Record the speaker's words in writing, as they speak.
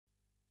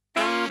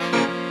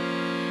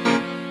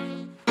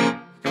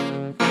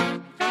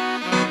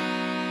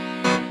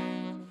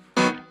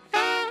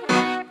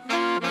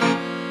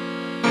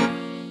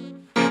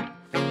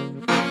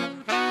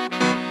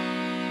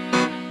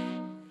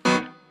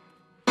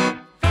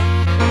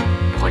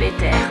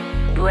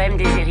poème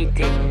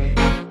déshérité.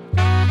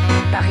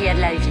 Paris a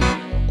de la vie.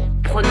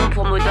 Prenons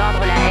pour mot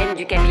d'ordre la haine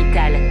du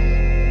capital,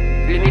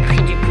 le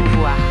mépris du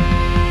pouvoir.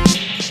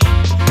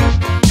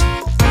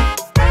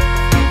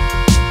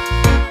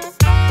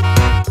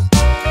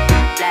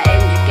 La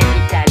haine du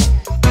capital.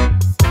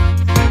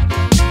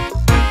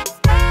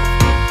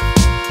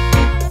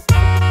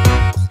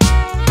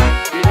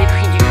 Le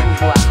mépris du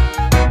pouvoir.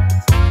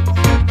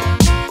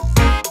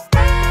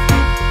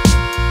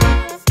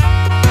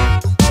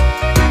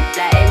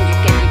 La haine du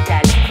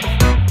capital.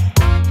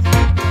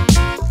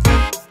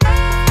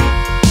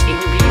 Et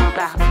n'oublions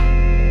pas,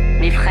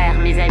 mes frères,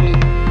 mes amis,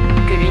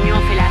 que l'union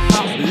fait la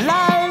force.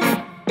 Life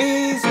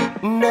is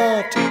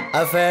not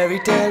a fairy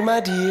tale,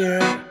 my dear.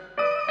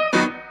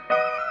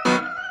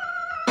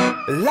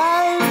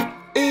 Life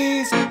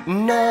is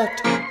not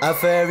a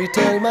fairy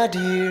tale, my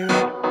dear.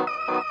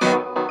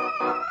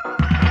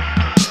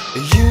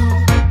 You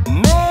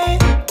may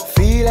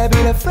feel a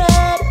bit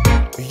afraid,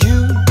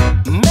 you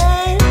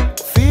may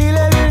feel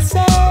a little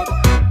sad,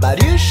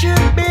 but you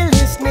should be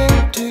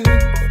listening to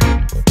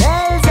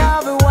tales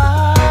of a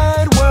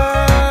wide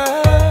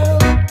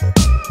world.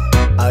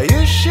 Oh,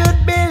 you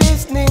should be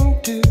listening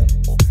to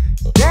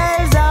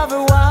tales of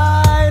a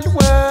wide world.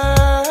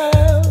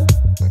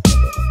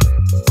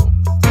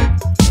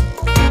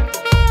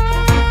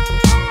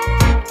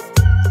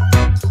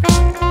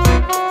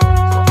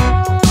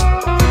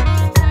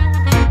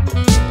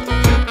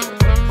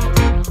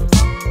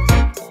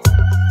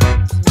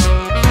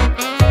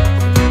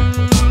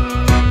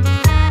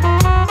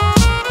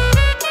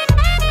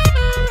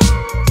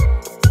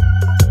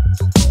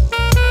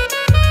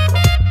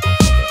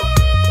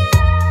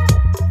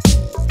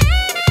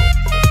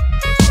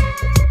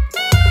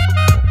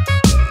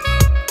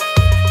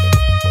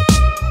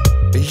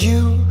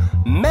 You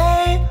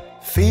may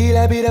feel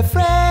a bit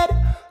afraid,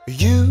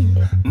 you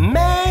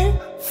may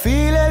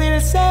feel a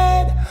little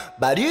sad,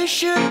 but you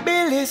should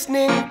be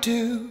listening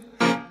to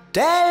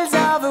tales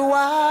of a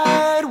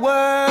wide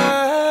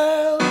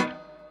world.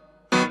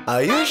 Oh,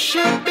 you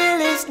should be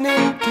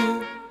listening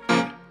to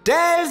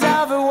tales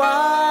of a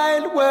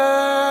wide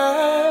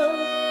world.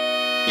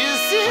 You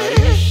see,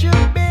 you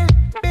should be.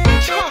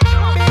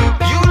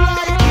 You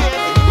like it,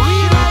 we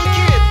like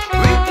it.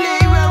 We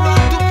play, we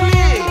want to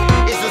play.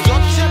 Is the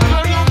Zopchepper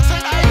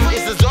alongside iPhone?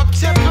 Is the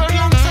Zopchepper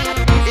alongside?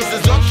 Is the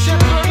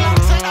Zopchepper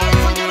alongside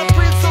iPhone? You're the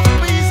prince of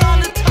peace on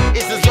it.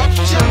 Is the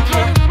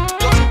Zopchepper?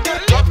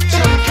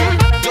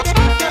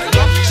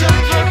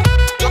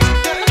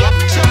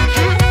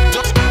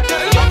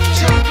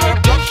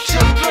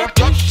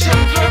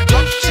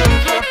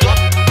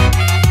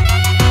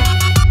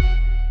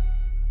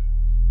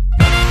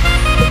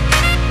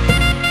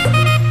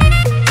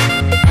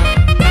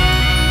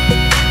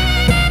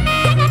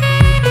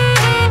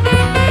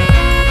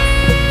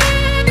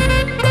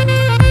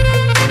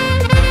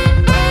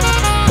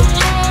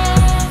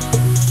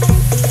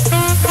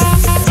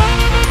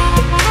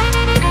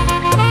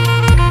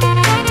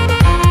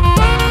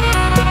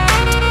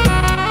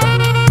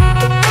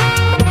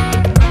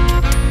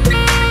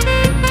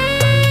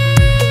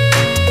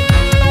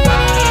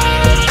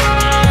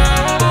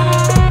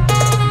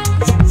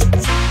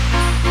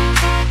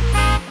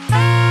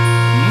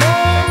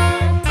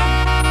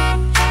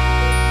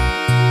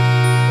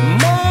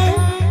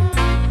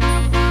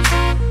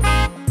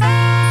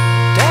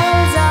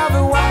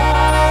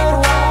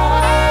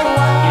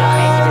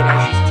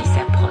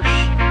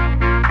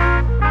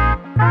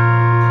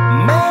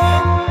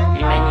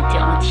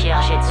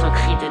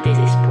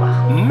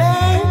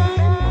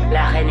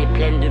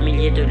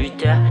 De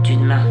lutteurs,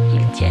 d'une main,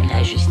 ils tiennent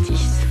la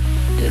justice,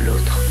 de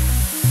l'autre,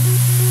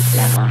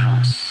 la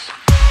vengeance.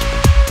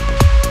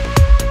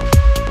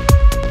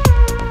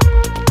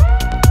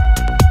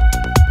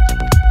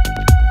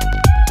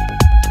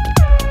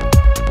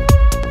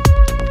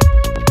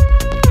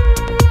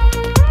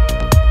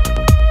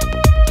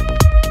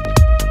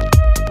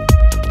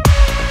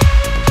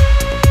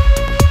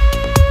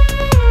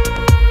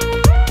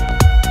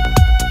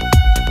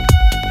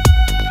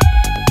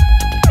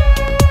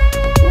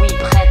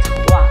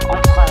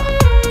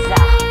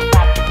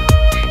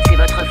 C'est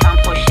votre fin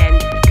prochaine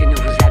que nous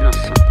vous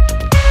annonçons.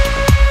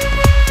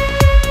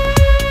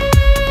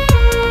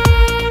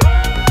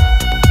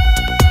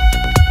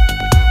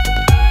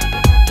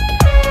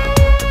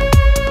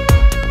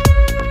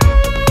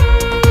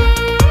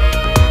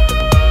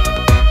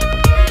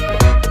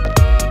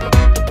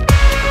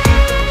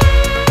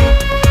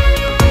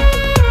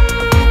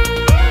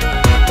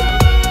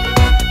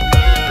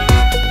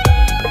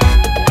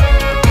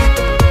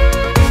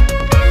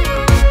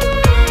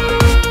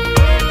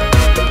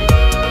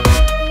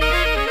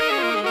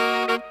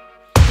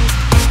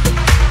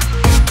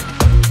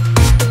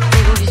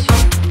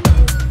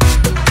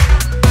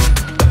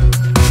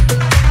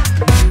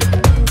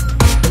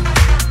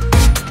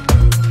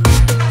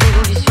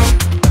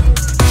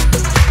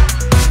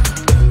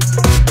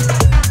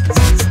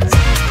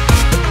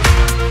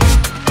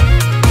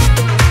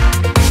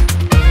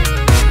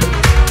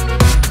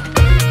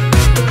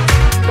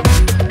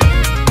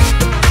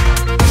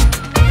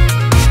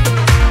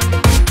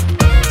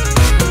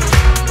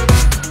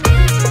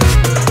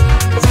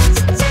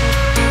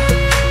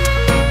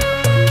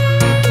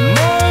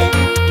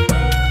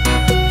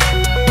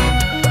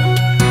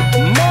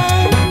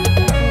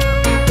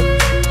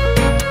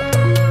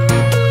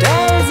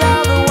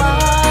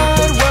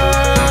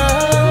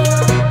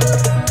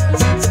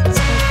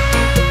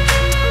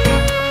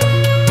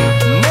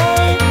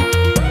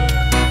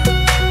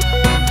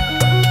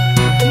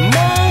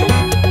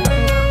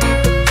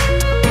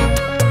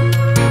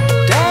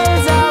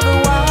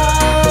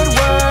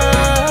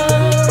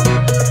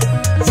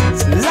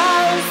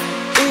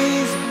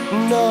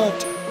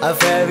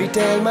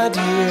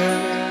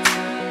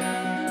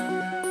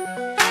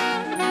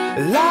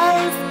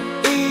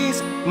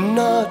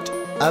 not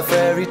a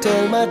fairy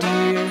tale, my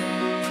dear.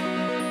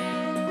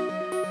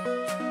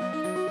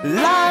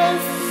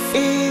 Life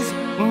is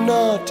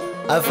not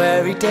a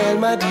fairy tale,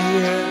 my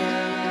dear.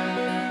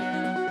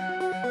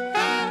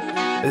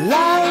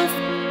 Life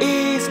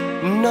is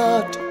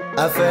not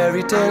a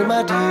fairy tale,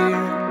 my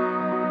dear.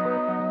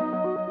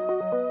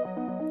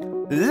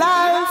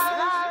 Life.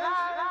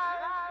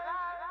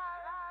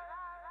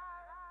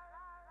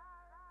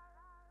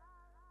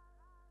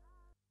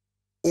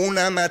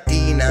 Una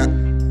mattina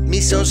mi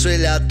son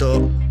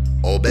svegliato,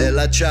 oh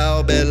bella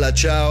ciao, bella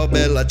ciao,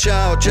 bella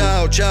ciao,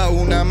 ciao, ciao.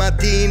 Una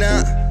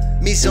mattina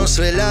mi son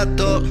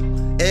svegliato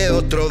e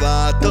ho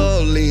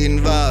trovato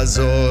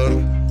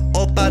l'invasor.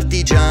 Oh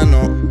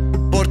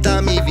partigiano,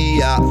 portami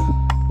via,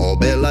 oh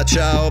bella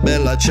ciao,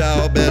 bella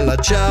ciao, bella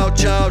ciao,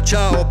 ciao,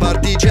 ciao.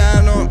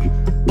 Partigiano,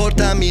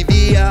 portami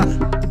via,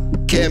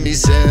 che mi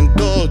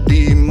sento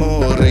di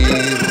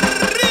morire.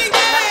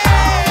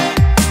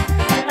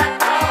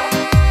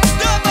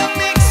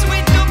 Dubamix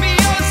with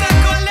Dubioza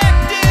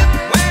kolektiv.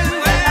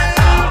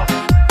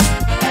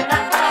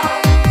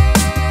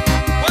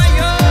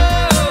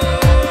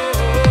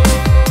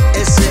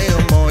 E se io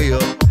muoio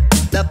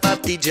da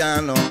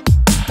partigiano,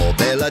 oh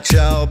bella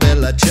ciao,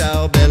 bella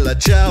ciao, bella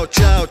ciao,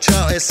 ciao,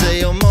 ciao. E se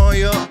io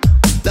muoio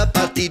da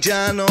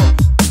partigiano,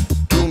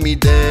 tu mi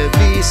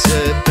devi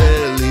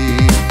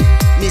seppellire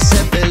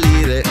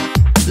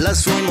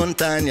lassù in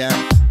montagna.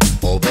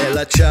 Oh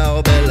bella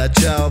ciao, bella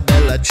ciao,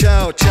 bella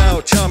ciao,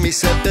 ciao, ciao. Mi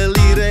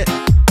seppellire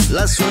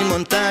lassù in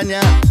montagna,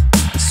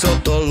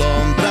 sotto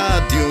l'ombra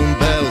di un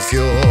bel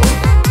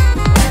fiore.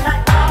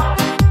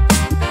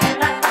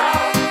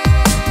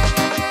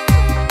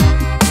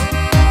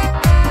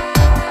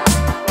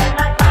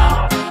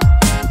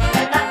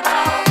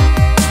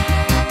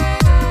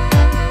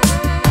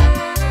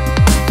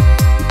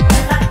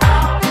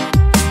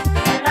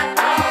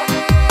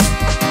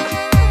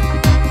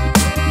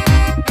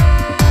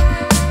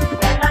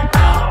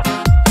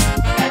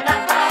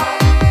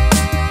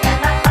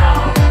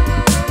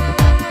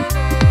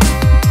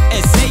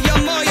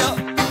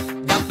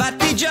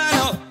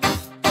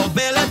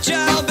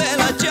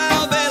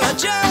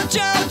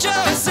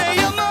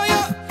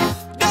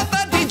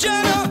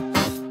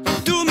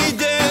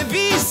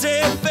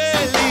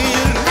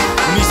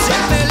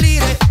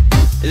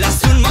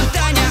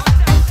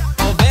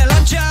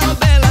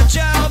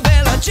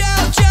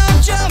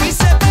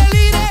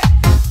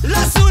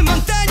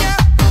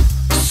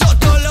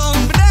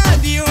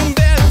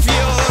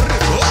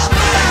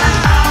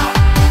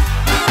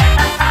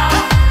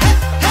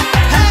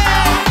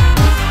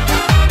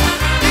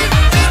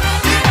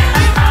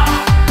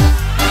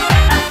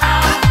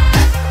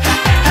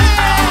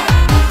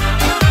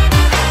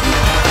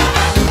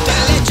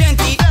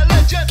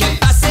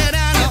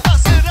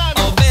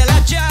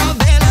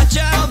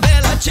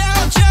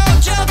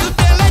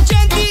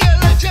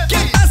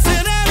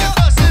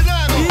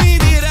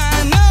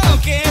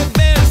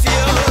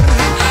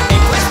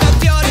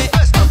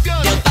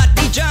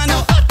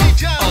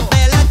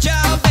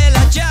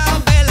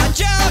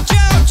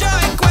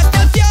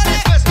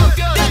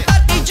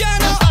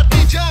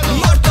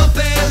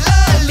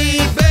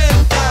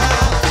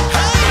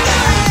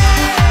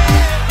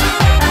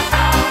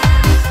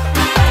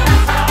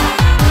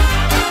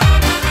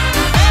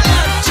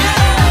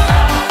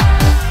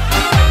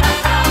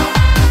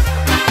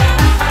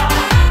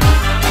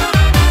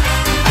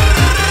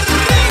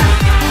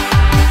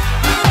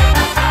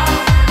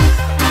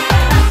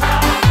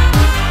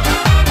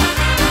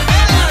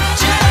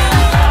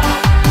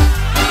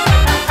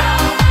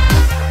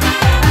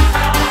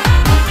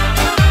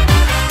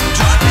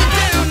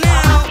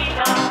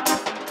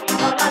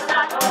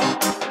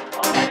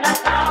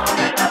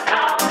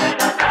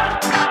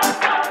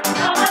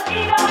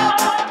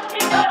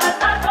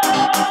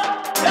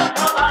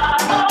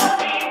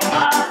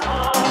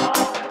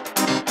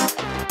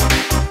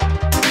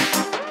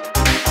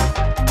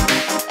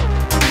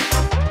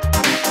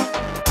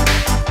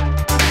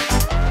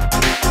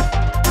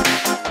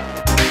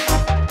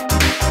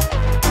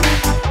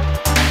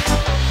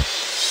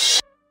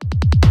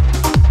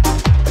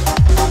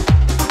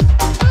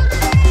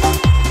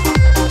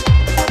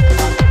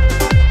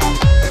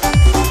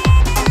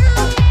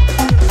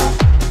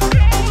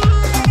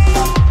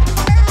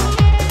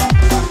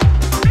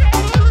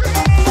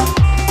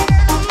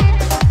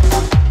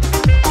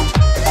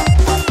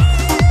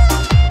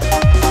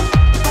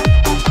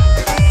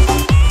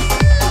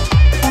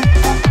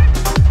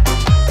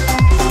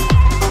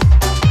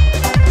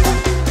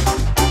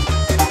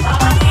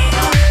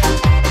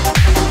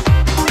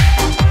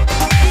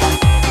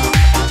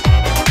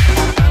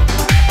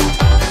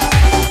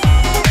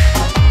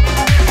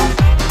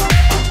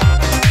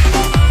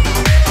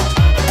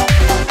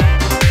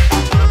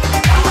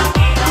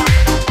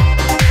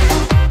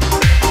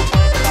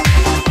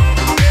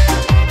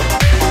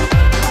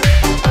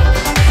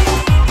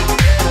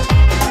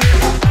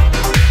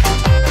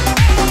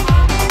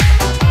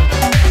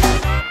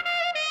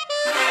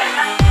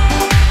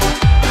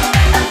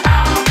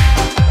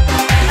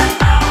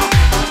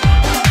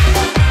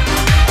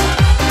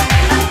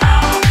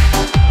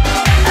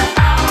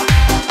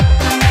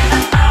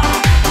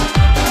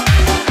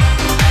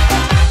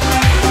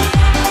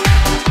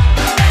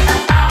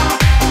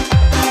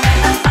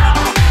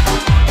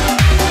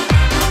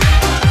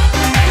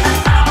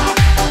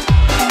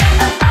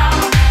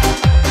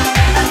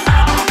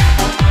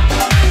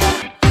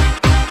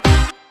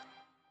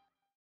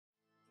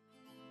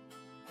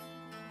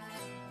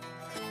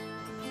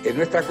 Es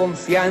nuestra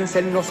confianza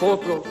en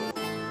nosotros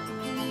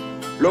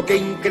lo que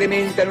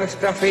incrementa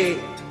nuestra fe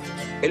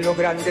en los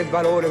grandes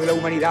valores de la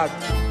humanidad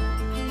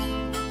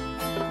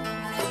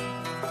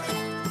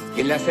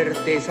y en la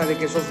certeza de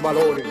que esos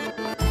valores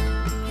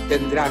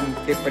tendrán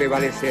que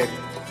prevalecer,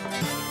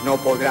 no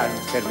podrán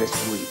ser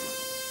destruidos.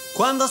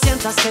 Cuando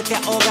sientas que te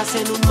ahogas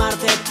en un mar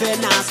de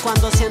penas,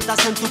 cuando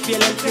sientas en tu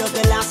piel el frío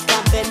de las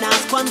cadenas,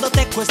 cuando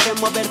te cueste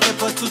moverte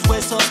pues tus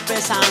huesos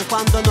pesan,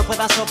 cuando no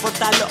puedas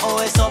soportarlo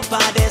o eso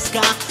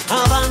parezca,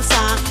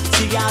 avanza,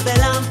 sigue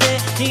adelante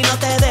y no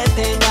te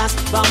detengas.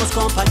 Vamos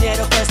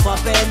compañero que esto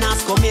apenas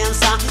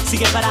comienza,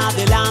 sigue para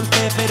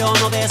adelante pero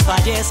no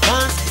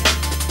desfallezcas.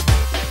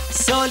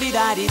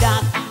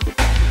 Solidaridad,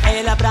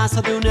 el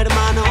abrazo de un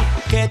hermano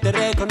que te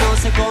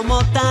reconoce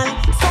como tal.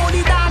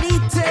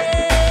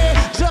 Solidarité,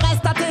 je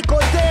reste à tes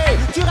côtés,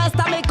 tu restes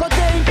à mes côtés,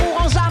 ils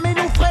pourront jamais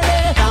nous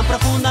freiner. Tan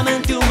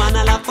profundamente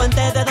humana la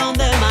fuente de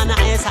donde emana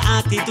esa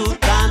actitud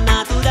tan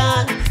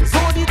natural.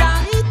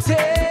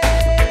 Solidarité,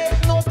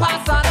 no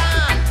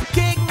pasarán,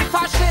 gegen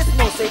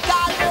Faschismus,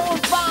 egal wo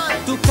uns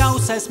van. Tu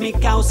causa es mi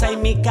causa y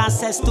mi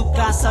casa es tu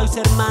casa. Hoy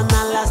se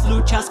hermanan las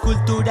luchas,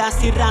 culturas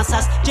y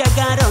razas.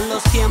 Llegaron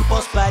los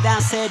tiempos para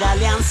hacer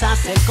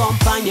alianzas. El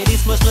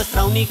compañerismo es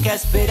nuestra única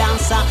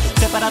esperanza.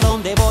 Sé para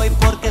dónde voy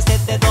porque sé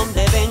de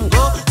dónde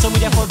vengo. Soy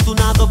muy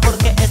afortunado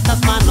porque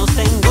estas manos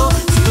tengo.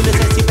 Si tú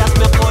necesitas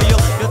mi apoyo,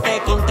 yo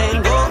te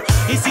contengo.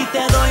 Y si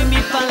te doy mi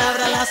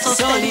palabra, la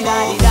sostengo.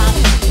 Solidaridad.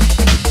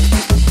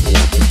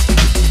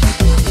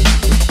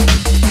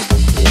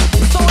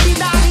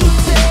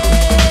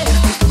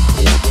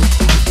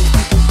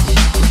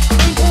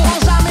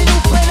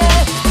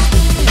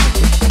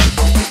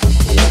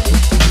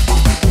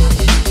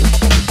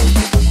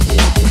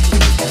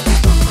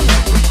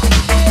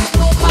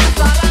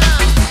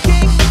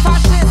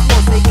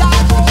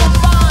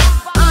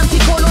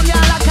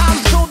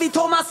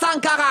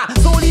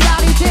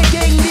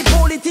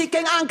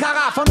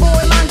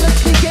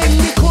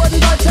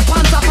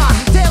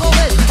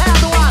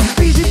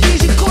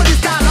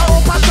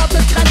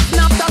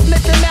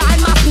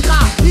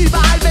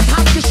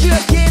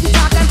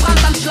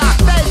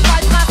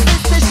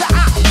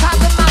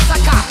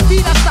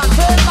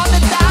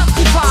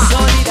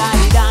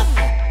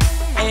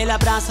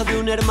 De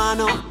un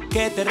hermano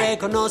que te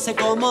reconoce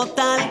como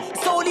tal.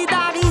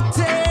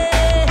 Solidarité,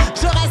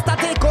 je reste à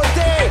tes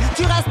côtés,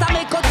 tu restes à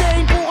mes côtés,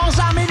 ils pourront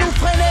jamais nous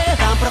freiner.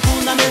 Tan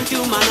profundamente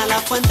humana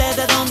la fuente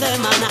de donde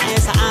emana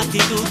esa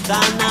actitud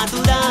tan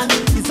natural.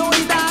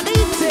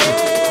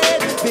 Solidarität,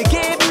 wir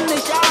geben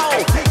nicht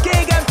auf,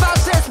 gegen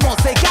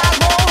Faschismus, egal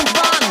wo und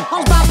wann.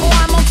 On se bat pour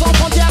un monde sans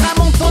frontières, un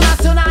monde sans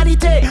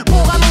nationalité,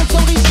 pour un monde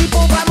sans riches,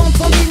 pauvre, un monde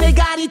sans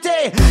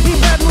inégalité. Ils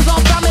veulent nous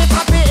enfermer,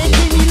 frapper et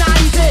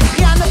criminaliser.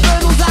 Rien ne peut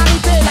nous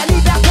arrêter, la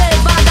liberté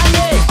va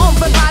gagner. On ne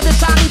veut pas de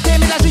charité,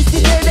 mais la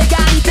justice et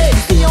l'égalité.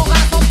 Si on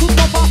rassemble toutes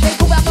nos forces,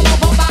 gouvernement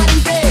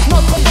vandalisé.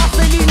 Notre force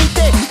est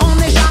limitée, on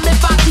n'est jamais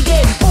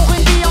fatigué. Pour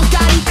une vie en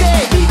qualité,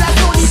 vive la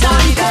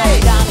solidarité.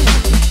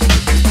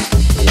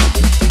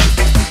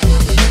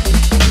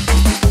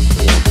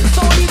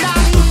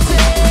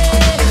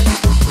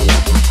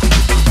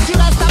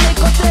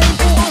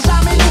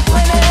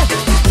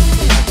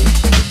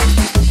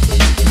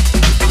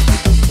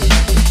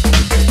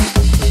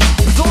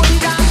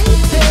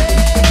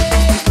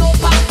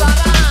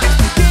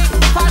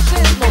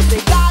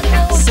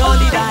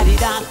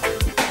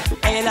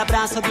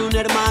 De un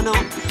hermano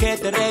que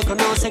te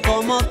reconoce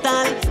como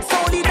tal.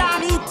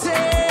 Solidarité,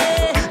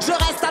 je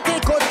reste à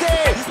tes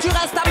côtés, tu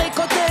restes à mes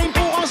côtés, ils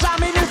pourront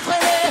jamais nous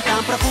freiner.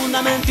 Tan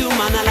profundamente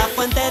humana la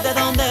fuente de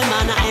donde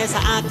emana esa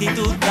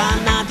actitud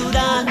tan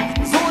natural.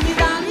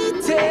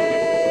 Solidarité,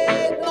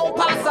 no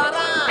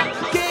pasará,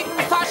 gegen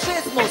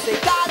Faschismus,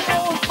 egal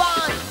wo uns van.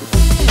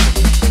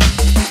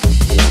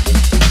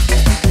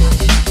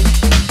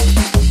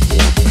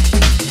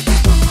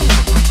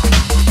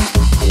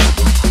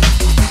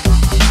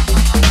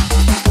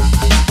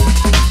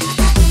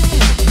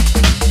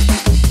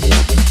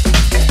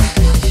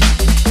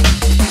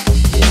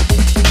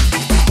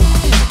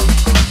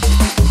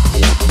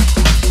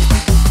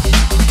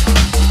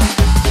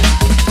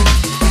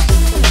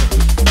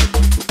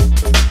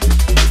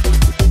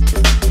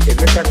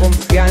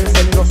 Confianza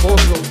en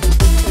nosotros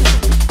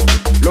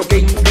lo que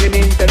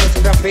incrementa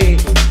nuestra fe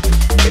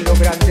en los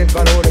grandes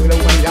valores de la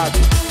humanidad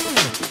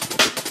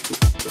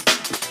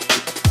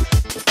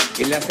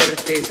y en la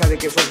certeza de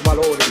que esos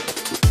valores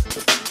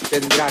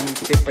tendrán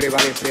que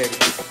prevalecer,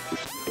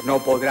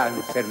 no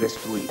podrán ser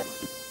destruidos.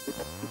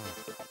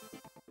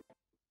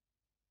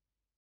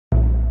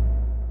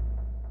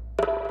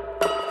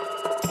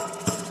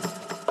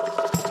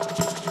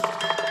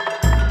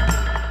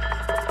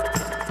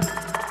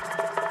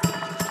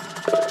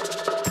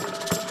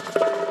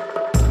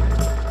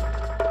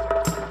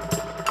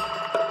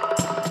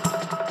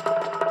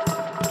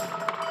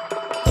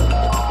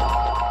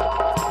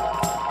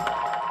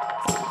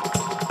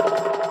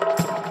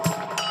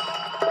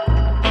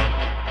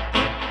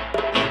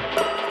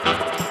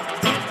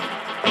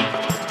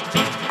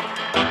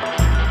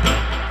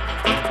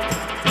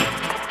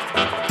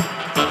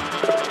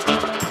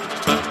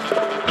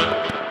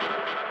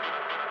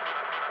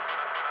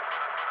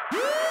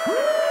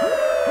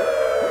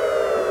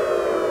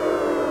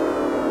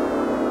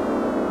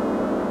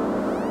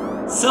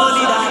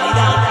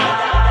 Solidaridad.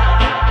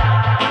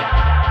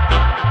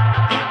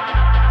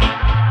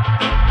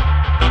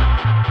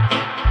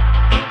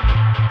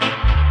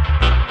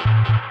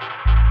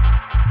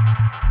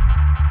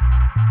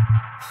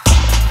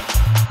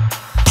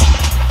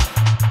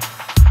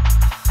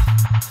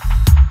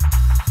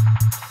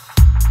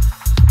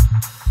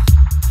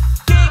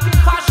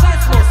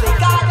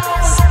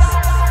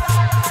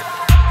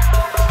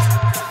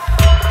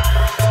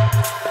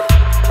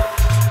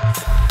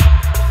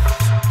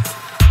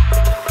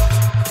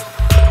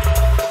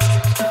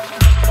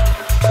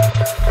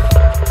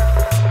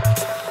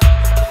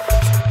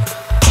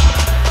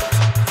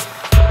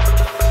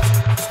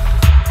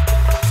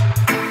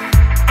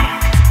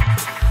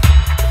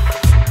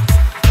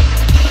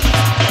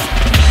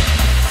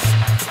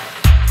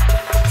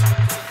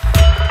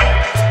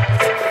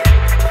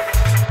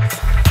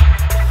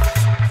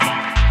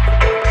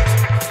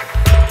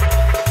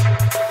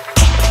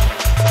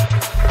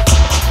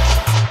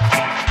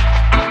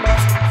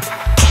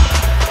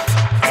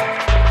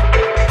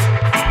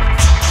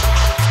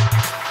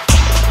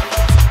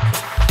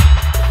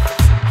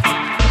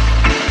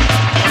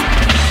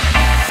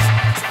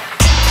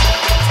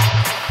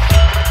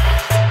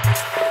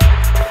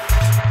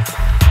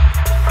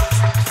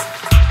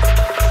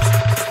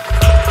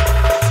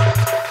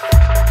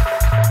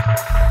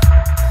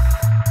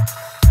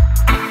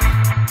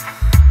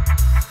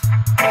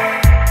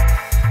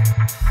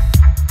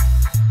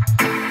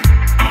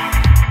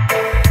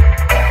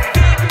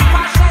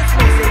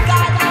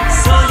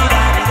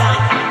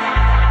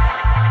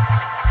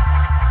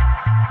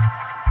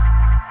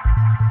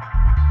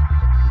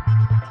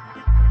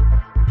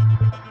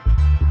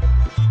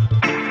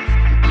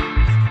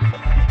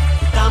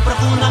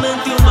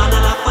 Profundamente